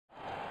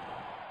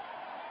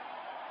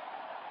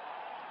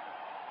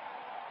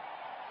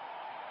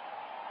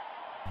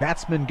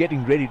Batsman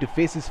getting ready to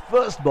face his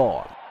first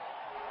ball.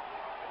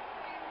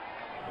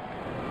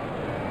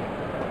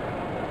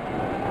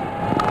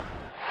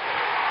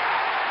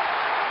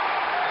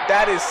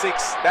 That is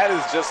 6. That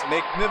is just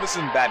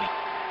magnificent batting.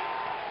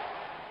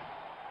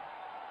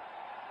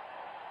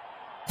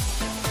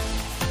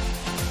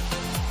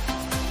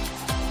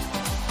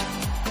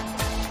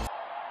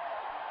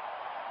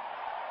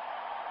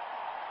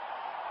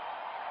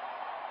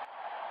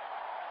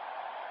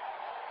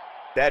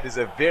 That is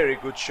a very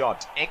good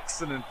shot.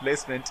 Excellent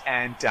placement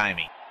and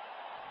timing.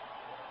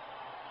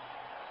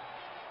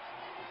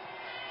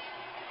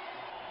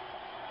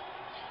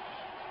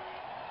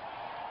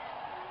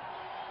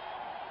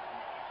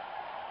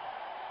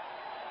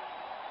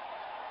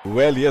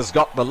 Well, he has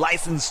got the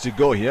license to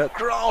go here.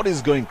 Crowd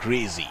is going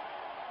crazy.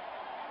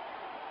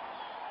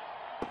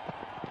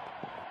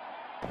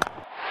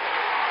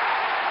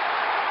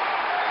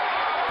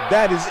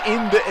 That is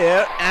in the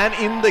air and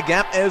in the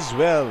gap as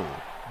well.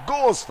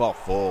 Goes for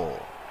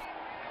 4.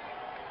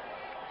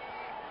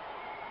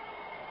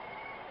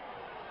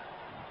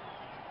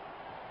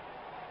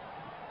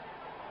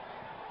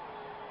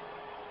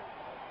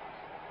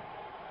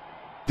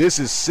 This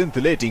is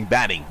scintillating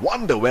batting.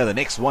 Wonder where the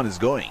next one is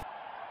going.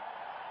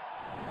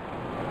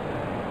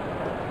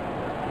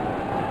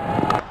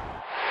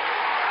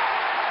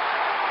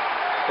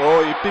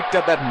 Oh, he picked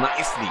up that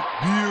nicely.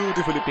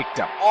 Beautifully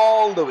picked up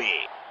all the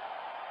way.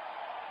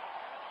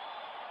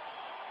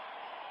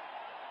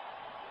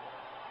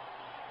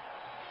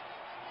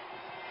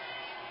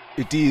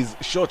 It is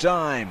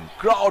showtime.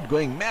 Crowd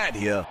going mad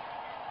here.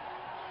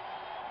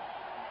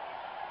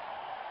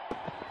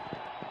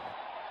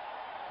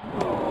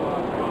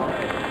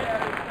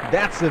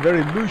 That's a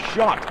very loose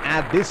shot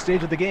at this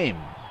stage of the game.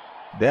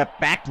 They're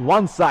packed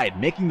one side,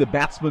 making the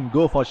batsman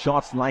go for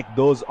shots like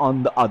those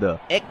on the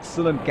other.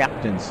 Excellent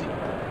captaincy.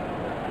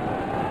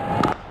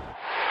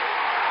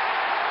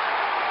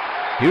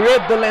 He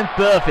read the length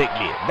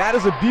perfectly. That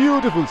is a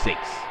beautiful 6.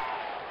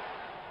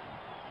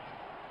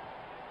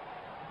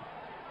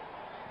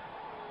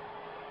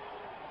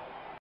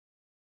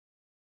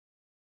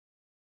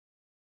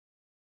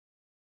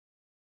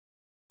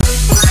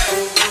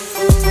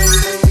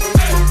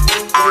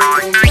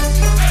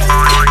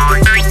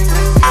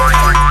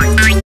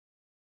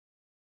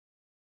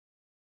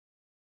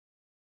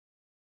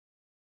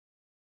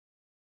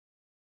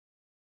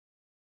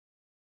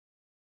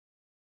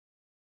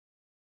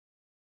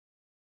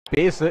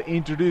 Pacer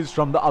introduced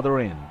from the other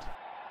end.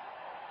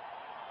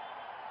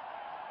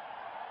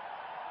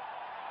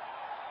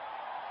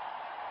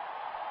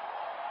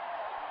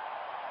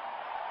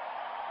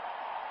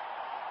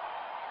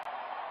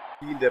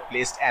 Fielder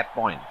placed at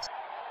point.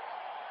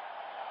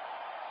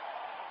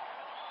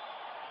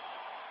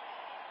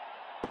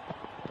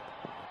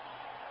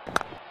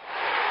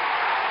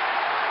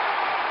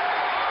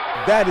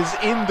 That is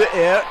in the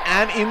air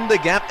and in the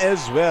gap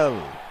as well.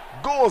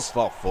 Goes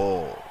for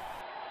 4.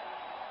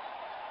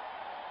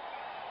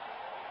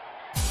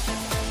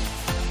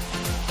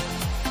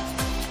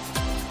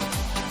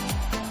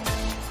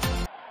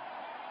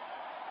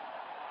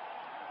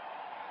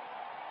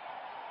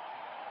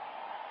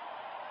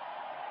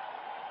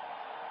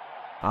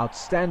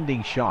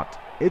 Outstanding shot.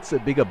 It's a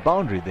bigger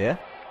boundary there.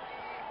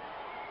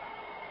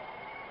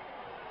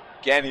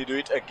 Can he do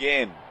it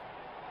again?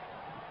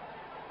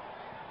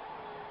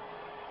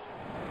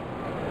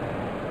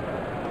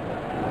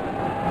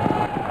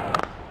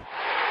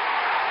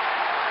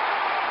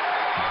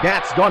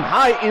 That's gone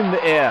high in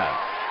the air.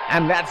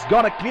 And that's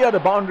gonna clear the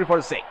boundary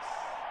for 6.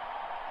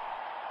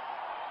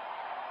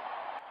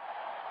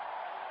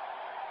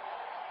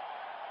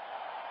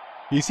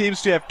 He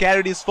seems to have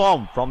carried his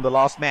form from the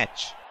last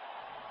match.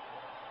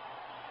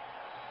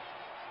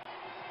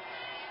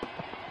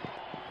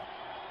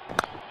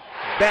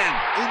 Bang!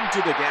 Into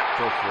the gap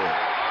for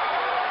 4.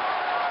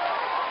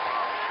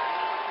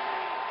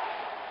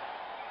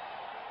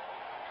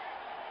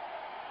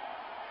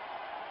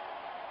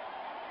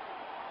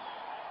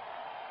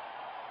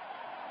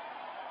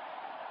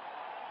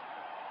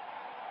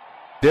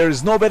 There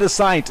is no better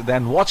sight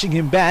than watching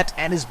him bat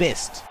at his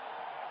best.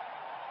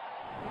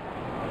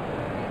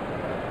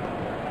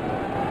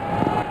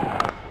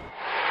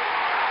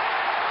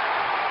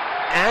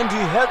 And he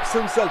helps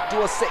himself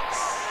to a 6.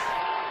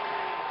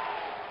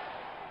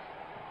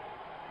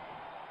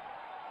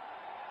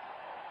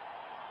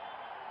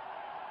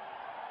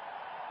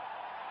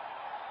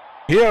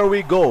 Here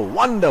we go.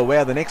 Wonder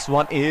where the next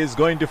one is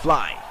going to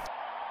fly.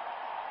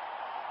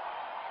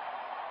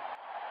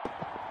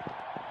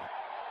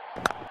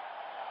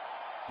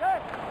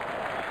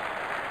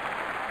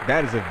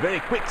 That is a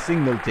very quick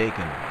signal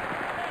taken.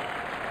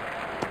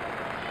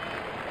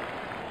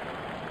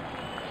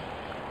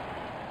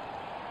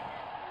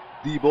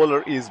 The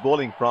bowler is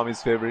bowling from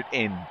his favorite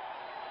end.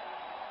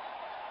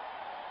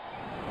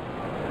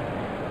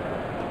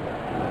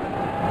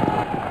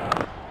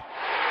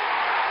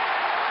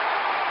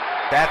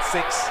 That's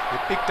 6. He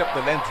picked up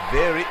the length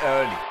very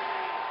early.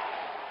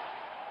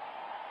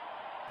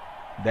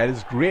 That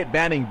is great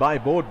batting by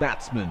both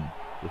batsmen.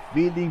 The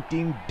fielding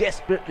team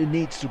desperately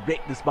needs to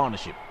break this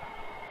partnership.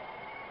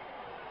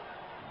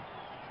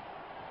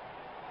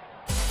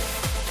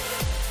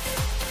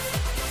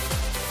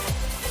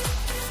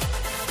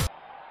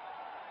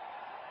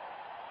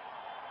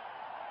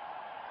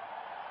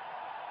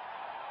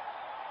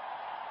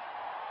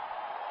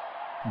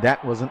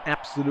 That was an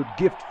absolute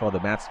gift for the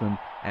batsman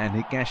and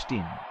he cashed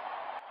in.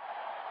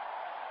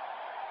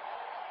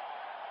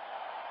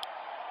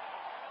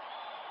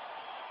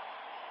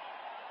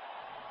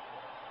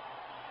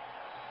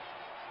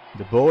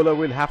 The bowler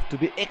will have to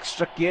be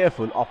extra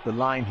careful of the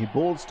line he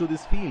bowls to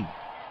this field.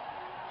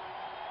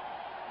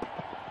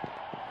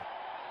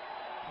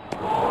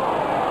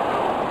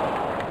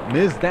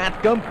 Missed that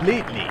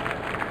completely.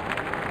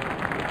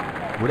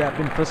 Would have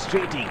been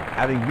frustrating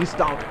having missed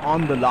out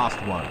on the last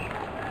one.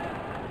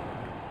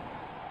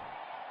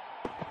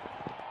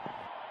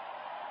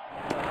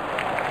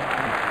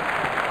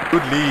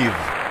 Good leave.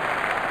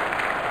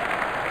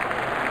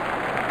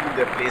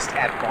 Fielder placed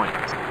at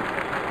point.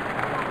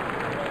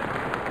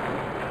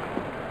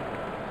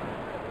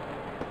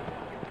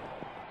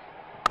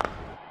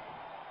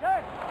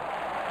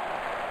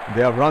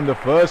 They have run the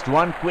first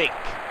one quick.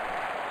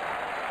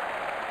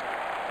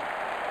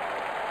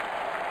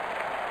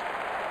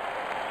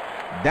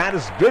 That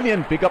is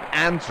brilliant pickup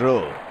and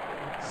throw.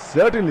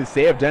 Certainly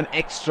saved an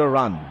extra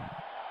run.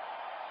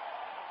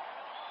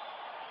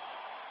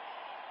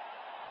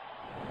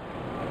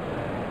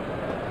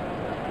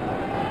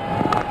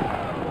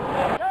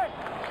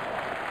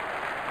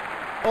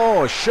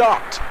 Oh,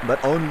 shot,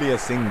 but only a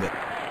single.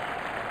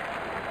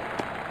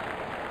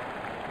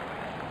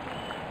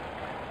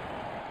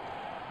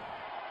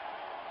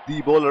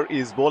 The bowler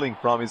is bowling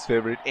from his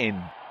favorite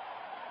end.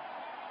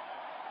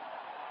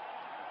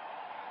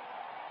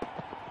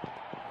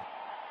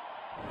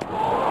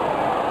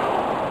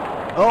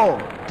 Oh,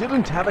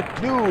 didn't have a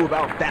clue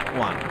about that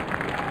one.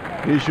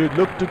 He should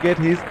look to get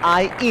his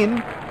eye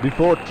in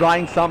before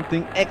trying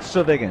something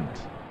extravagant.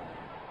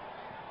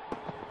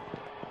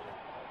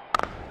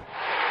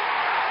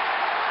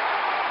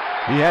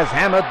 He has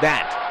hammered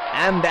that,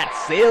 and that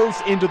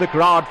sails into the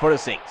crowd for a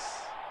six.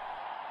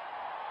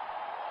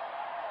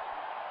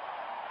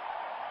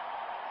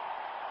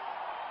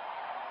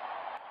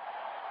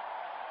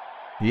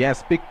 He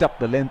has picked up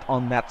the length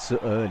on that so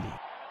early.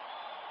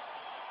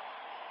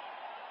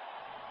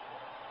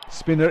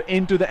 Spinner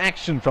into the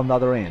action from the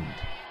other end.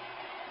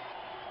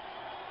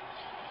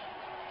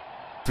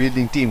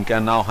 Fielding team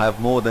can now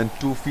have more than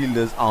 2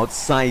 fielders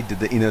outside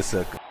the inner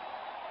circle.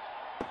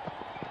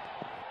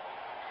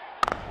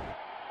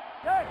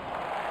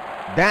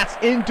 That's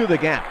into the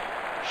gap.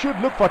 Should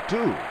look for 2.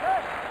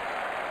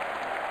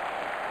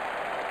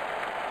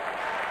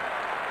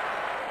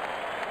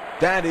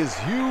 That is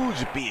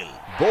huge appeal.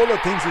 Bowler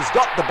thinks he's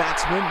got the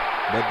batsman,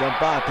 but the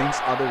umpire thinks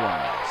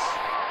otherwise.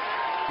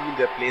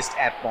 Fielder placed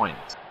at point.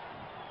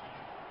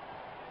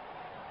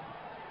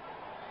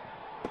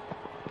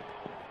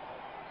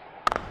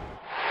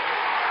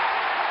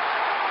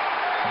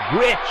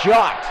 Great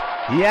shot.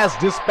 He has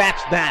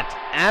dispatched that,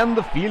 and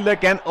the fielder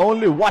can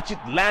only watch it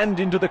land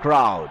into the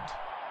crowd.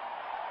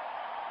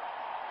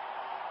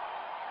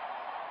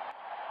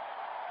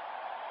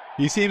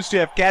 He seems to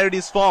have carried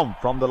his form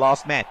from the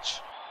last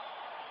match.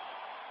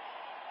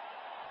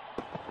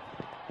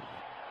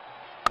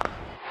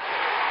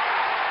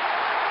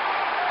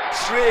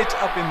 Straight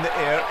up in the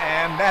air,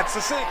 and that's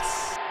a 6.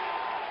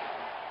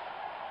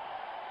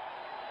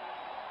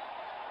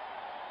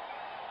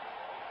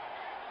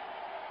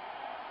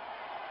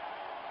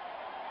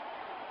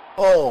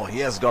 Oh, he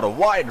has got a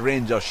wide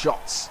range of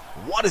shots.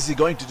 What is he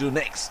going to do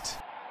next?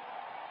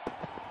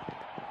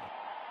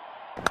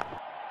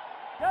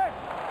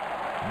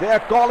 They are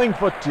calling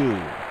for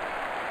 2.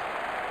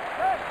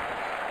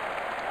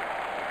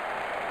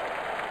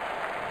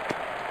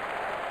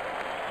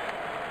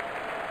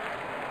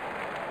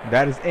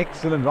 That is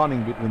excellent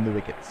running between the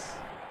wickets.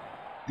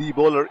 The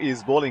bowler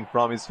is bowling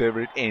from his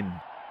favorite end.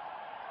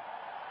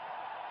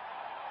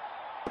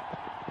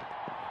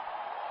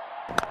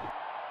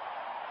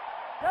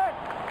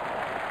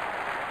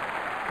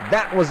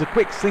 That was a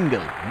quick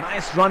single.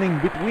 Nice running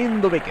between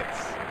the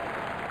wickets.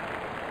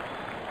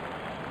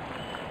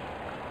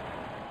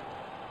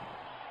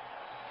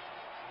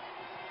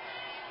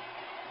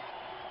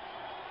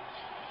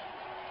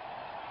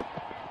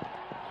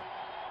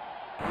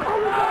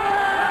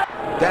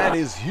 That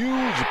is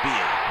huge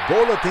appeal.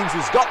 Bowler thinks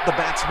he's got the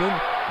batsman,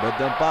 but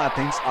the umpire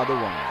thinks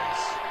otherwise.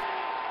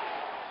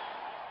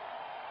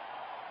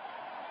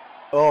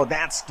 Oh,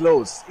 that's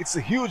close. It's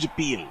a huge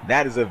appeal.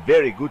 That is a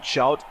very good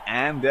shout,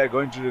 and they're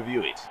going to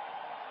review it.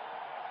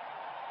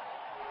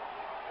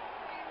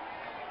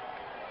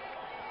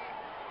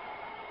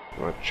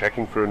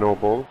 Checking for a no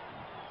ball.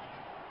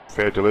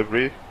 Fair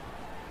delivery.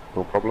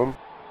 No problem.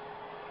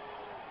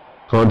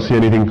 Can't see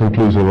anything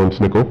conclusive on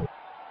Snickle.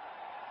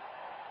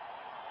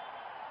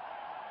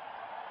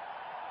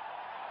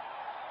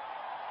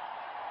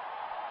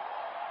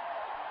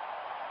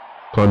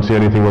 Can't see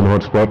anything on the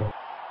hot spot.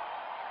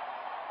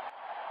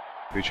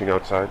 Reaching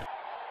outside.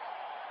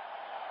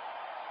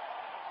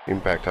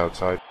 Impact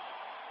outside.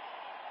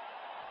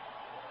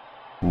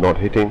 Not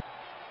hitting.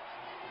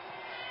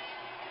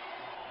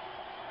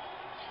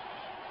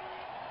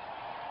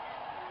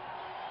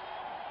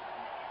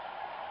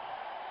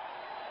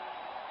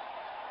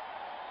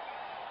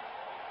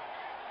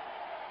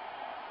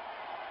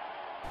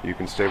 You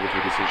can stay with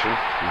your decision.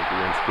 You'll be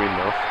on screen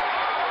now.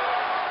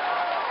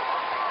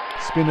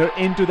 Spinner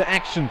into the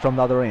action from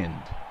the other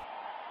end.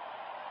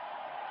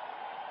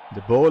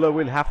 The bowler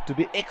will have to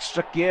be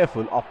extra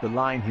careful of the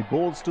line he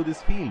bowls to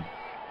this field.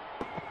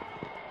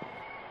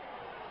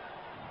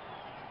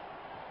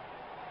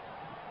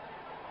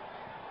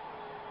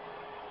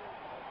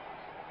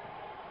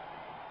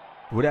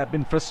 Would have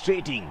been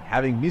frustrating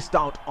having missed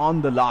out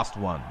on the last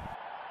one.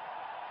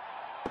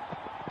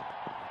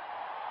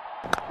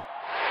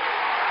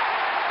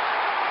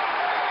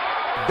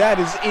 That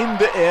is in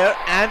the air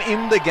and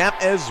in the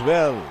gap as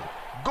well.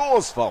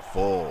 Goes for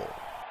 4.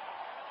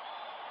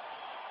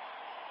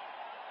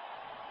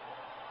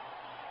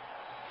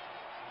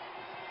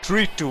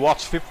 Treat to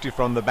watch 50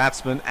 from the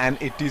batsman,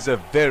 and it is a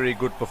very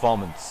good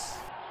performance.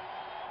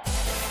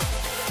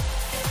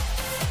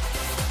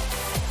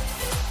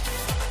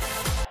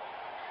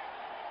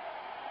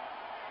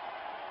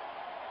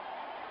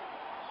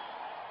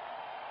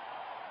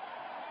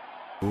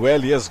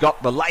 Well, he has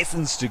got the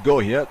license to go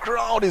here.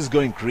 Crowd is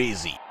going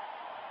crazy.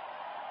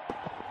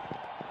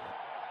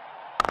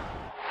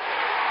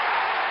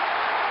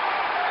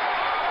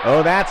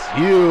 Oh, that's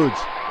huge.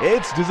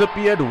 It's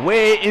disappeared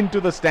way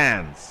into the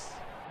stands.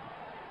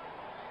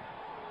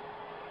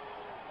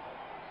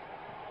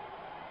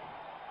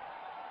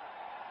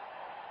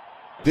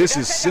 This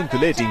is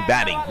scintillating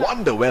batting.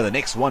 Wonder where the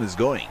next one is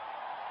going.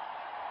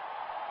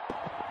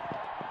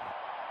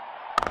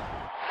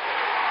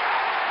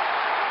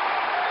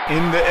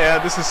 In the air,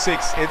 this is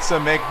 6. It's a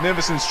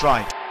magnificent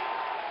strike.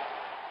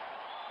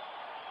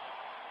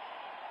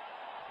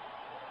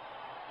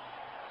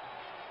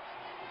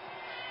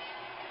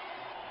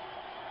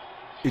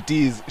 It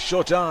is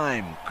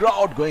showtime.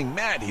 Crowd going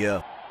mad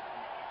here.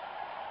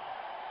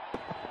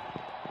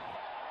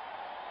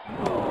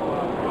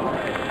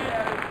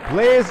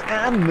 Plays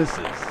and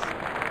misses.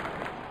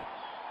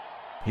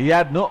 He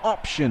had no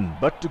option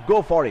but to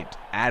go for it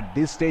at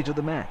this stage of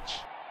the match.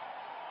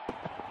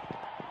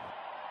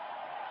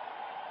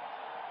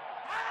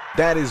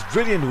 That is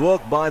brilliant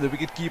work by the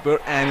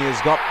wicketkeeper, and he has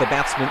got the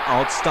batsman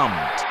out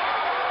stumped.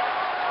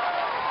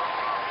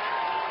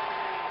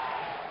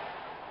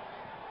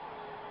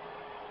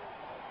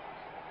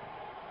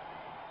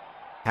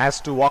 Has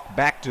to walk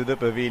back to the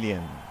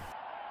pavilion.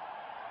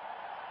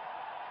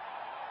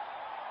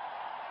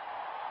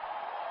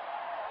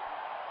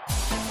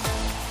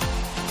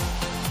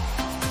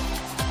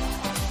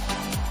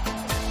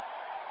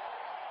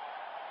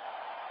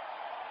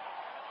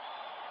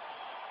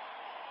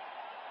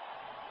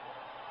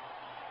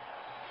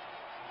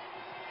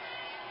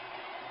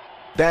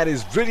 That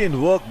is brilliant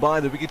work by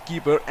the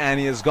wicketkeeper, and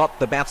he has got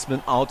the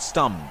batsman out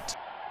stumped.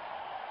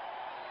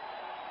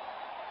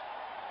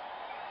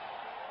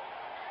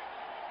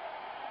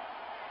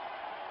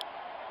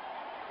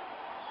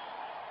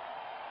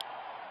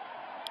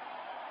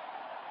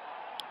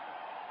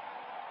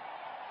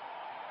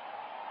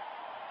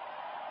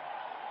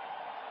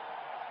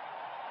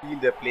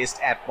 Fielder placed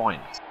at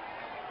point.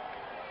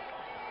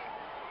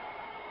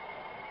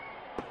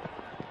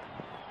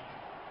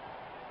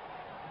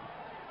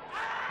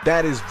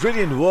 That is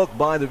brilliant work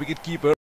by the wicketkeeper.